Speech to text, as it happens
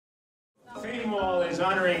Trading Wall is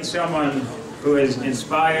honoring someone who has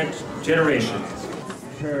inspired generations.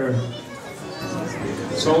 Her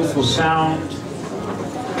soulful sound,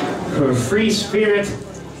 her free spirit,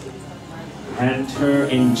 and her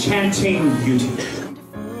enchanting beauty.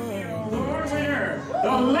 Award winner,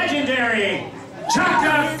 the legendary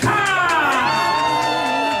Chaka Khan!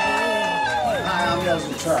 Hi, I'm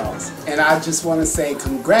Elgin Charles, and I just want to say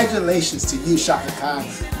congratulations to you, Chaka Khan.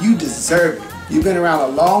 You deserve it. You've been around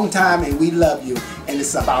a long time and we love you, and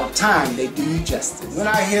it's about time they do you justice. When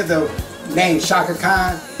I hear the name Chaka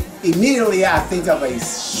Khan, immediately I think of a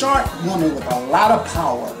short woman with a lot of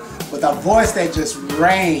power, with a voice that just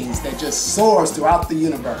reigns, that just soars throughout the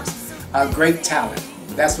universe. A great talent.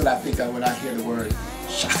 That's what I think of when I hear the word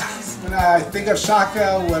Chaka. When I think of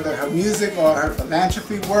Chaka, whether her music or her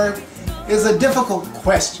philanthropy work, is a difficult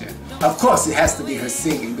question. Of course it has to be her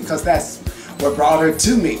singing, because that's what brought her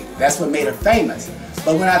to me. That's what made her famous.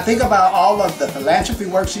 But when I think about all of the philanthropy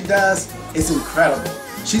work she does, it's incredible.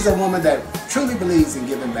 She's a woman that truly believes in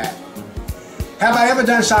giving back. Have I ever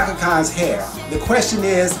done Chaka Khan's hair? The question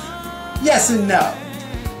is, yes and no.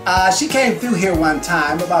 She came through here one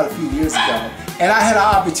time, about a few years ago, and I had an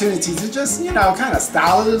opportunity to just, kind of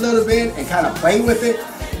style it a little bit and kind of play with it,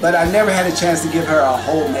 but I never had a chance to give her a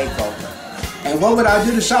whole makeover. And what would I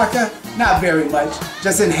do to Chaka? Not very much.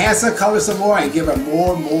 Just enhance her color some more and give her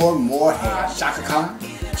more hair. Chaka Khan,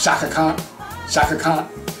 Chaka Khan, Chaka Khan.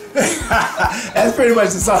 That's pretty much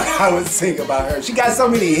the song I would sing about her. She got so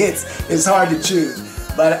many hits, it's hard to choose.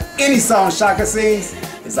 But any song Chaka sings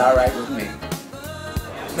is all right with me.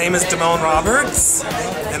 My name is Damone Roberts,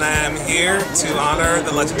 and I am here to honor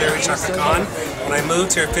the legendary Chaka Khan. When I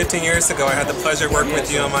moved here 15 years ago, I had the pleasure of working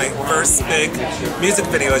with you on my first big music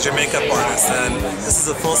video as your makeup artist, and this is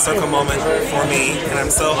a full circle moment for me, and I'm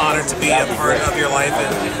so honored to be a part of your life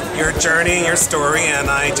and your journey and your story, and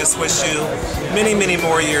I just wish you many, many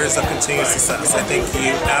more years of continued success. I think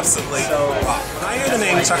you absolutely rock. When I hear the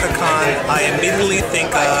name Chaka Khan, I immediately think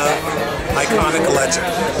of iconic legend.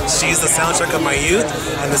 She's the soundtrack of my youth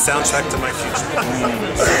and the soundtrack to my future.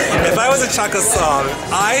 If I was a Chaka song,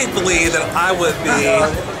 I believe that I would be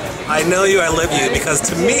I Know You, I Live You, because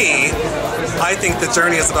to me, I think the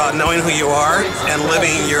journey is about knowing who you are and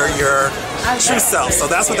living your true self. So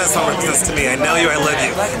that's what that song represents to me. I know you, I live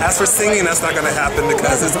you. As for singing, that's not going to happen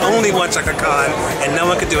because there's only one Chaka Khan and no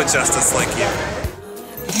one can do it justice like you.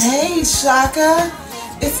 Hey Chaka,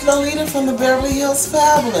 it's Lolita from the Beverly Hills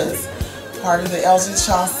Fabulous, part of the Elgin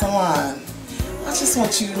Charles Salon. I just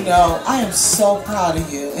want you to know I am so proud of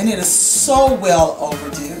you, and it is so well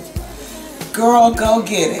overdue. Girl, go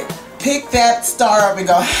get it. Pick that star up and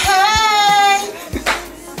go, hey!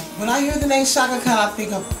 When I hear the name Chaka Khan, I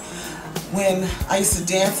think of when I used to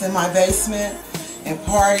dance in my basement and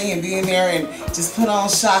party and being there and just put on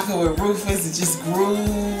Chaka with Rufus and just groove.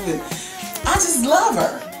 And I just love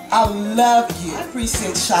her. I love you. I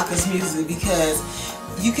appreciate Chaka's music because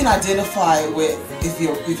you can identify with if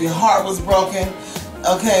your heart was broken,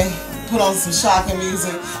 okay, put on some Chaka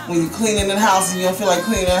music. When you're cleaning the house and you don't feel like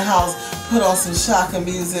cleaning the house, put on some Chaka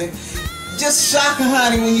music. Just Chaka,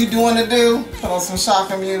 honey, when you're doing the do, put on some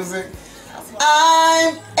Chaka music.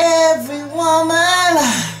 I'm every woman.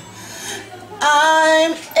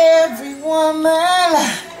 I'm every woman.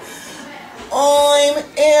 I'm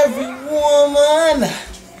every woman.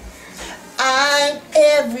 I'm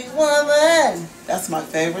every woman. That's my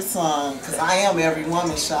favorite song, because I am every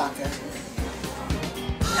woman, Chaka.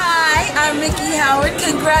 Hi, I'm Mickey Howard.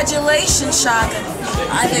 Congratulations, Chaka.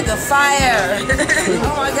 I think of fire.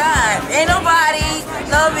 Oh my God. Ain't nobody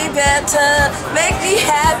love me better, make me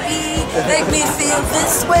happy, make me feel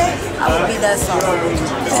this way. I would be that song.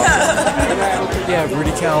 Yeah,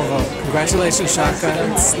 Rudy Calvo. Congratulations, Chaka.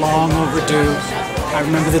 It's long overdue. I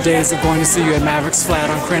remember the days of going to see you at Maverick's Flat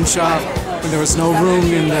on Crenshaw when there was no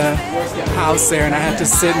room in the house there and I had to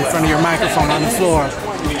sit in front of your microphone on the floor.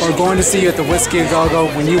 Or going to see you at the Whiskey A Go-Go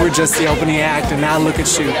when you were just the opening act, and now look at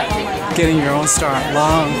you, getting your own star.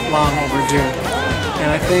 Long, long overdue. And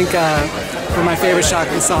I think one of my favorite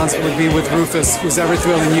Chaka songs would be with Rufus, Who's Ever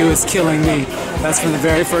Thrilling You Is Killing Me. That's from the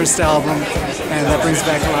very first album, and that brings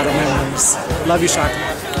back a lot of memories. Love you, Chaka.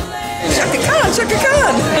 Chaka Khan, Chaka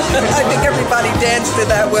Khan. I think everybody danced to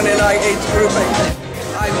that one in our age group.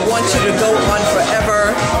 I want you to go on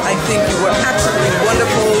forever. I think you were absolutely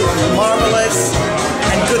wonderful, marvelous,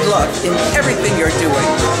 and good luck in everything you're doing.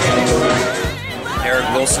 Eric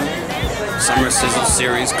Wilson, Summer Sizzle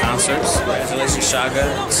Series concerts. Congratulations, Chaka.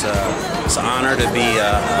 It's an honor to be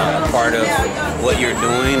a part of what you're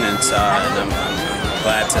doing, and I'm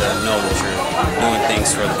glad to know that you're doing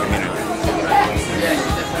things for the community.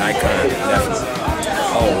 Icon, definitely.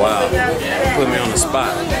 Oh, wow. put me on the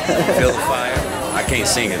spot. Feel the fire. I can't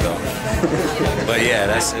sing it though. But yeah,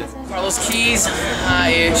 that's it. Carlos Keys,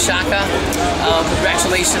 Chaka.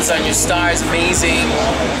 Congratulations on your stars. Amazing.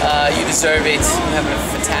 You deserve it. You have a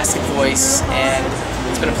fantastic voice, and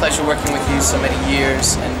it's been a pleasure working with you so many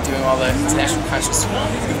years and doing all the international concerts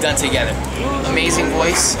we've done together. Amazing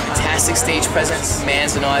voice, fantastic stage presence,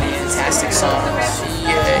 commands an audience, fantastic songs.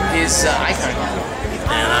 She is an icon.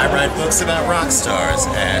 And I write books about rock stars,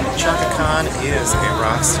 and Chaka Khan is a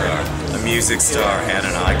rock star, a music star, and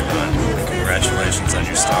an icon. Congratulations on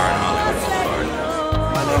your star in Hollywood Boulevard.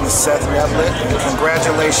 My name is Seth Revlett, and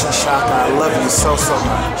congratulations, Chaka. I love you so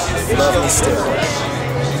much. Love me still.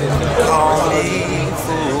 Call me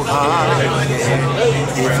foolhardy.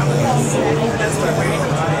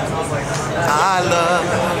 I love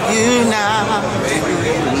you now, baby,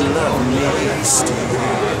 you love me still.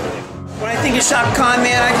 When I think of Chaka Khan,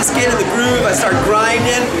 man, I just get in the groove, I start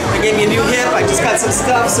grinding, I gave me a new hip, I just got some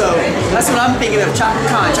stuff, so that's what I'm thinking of. Chaka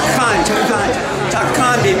Khan, Chaka Khan, Chaka Khan, Chaka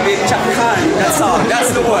Khan, baby, Chaka Khan, that song,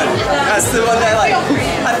 that's the one. That's the one that I like.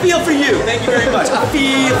 I feel for you, thank you very much. I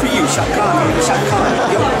feel for you, Chaka Khan, baby, Chaka Khan,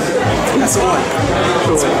 yo, that's the one.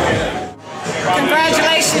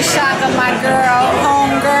 Congratulations, Chaka, my girl,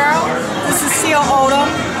 home girl. This is Seal Odom,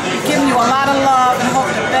 giving you a lot of love and hope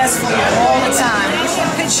the best for you all the time.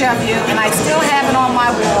 Picture of you, and I still have it on my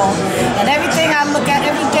wall. And everything I look at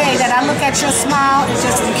every day that I look at your smile, it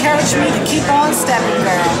just encourages me to keep on stepping,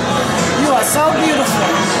 girl. You are so beautiful.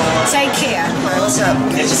 Take care. Hi, what's up?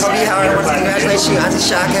 Toby Howard, I want to congratulate you, Auntie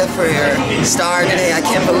Chaka, for your star today. I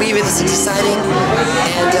can't believe it. This is exciting.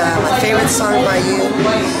 And my favorite song by you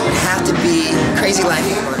would have to be Crazy Life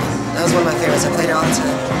of Mine. That was one of my favorites. I played it all the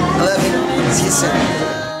time. I love you. See you soon.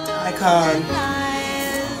 Icon.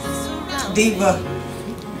 Diva.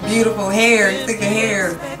 Beautiful hair. Think of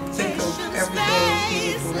hair. Think of everything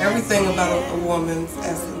beautiful. Everything about a woman's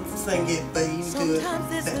essence. Sing it, but you do it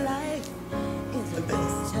the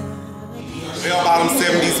best. Bell-bottom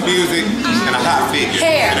 70s music and a hot figure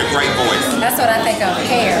Hair. and a great voice. That's what I think of.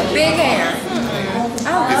 Hair. Big hair. I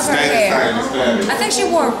love her hair. I think she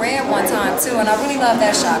wore red one time too, and I really love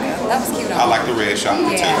that Chaka. That was cute. I like the red Chaka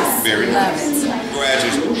yes. too. Very love nice. it.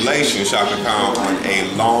 Congratulations, Chaka Khan, on a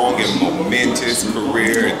long and momentous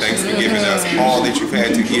career, and thanks for giving us all that you've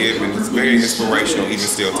had to give, and it's very inspirational even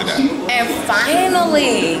still today. And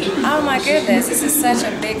finally, oh my goodness, this is such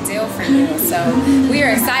a big deal for you. So we are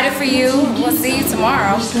excited for you. We'll see you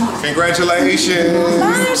tomorrow. Congratulations.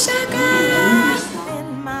 Bye, Chaka.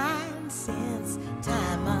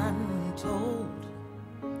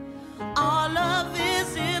 Our love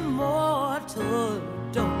is immortal,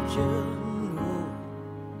 don't you know?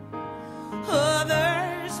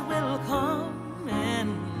 Others will come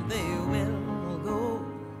and they will go,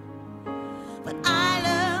 but I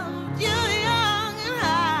love you young and I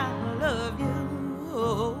love you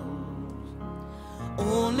old.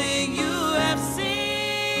 Only you have seen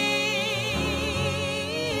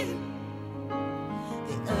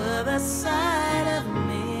the other side.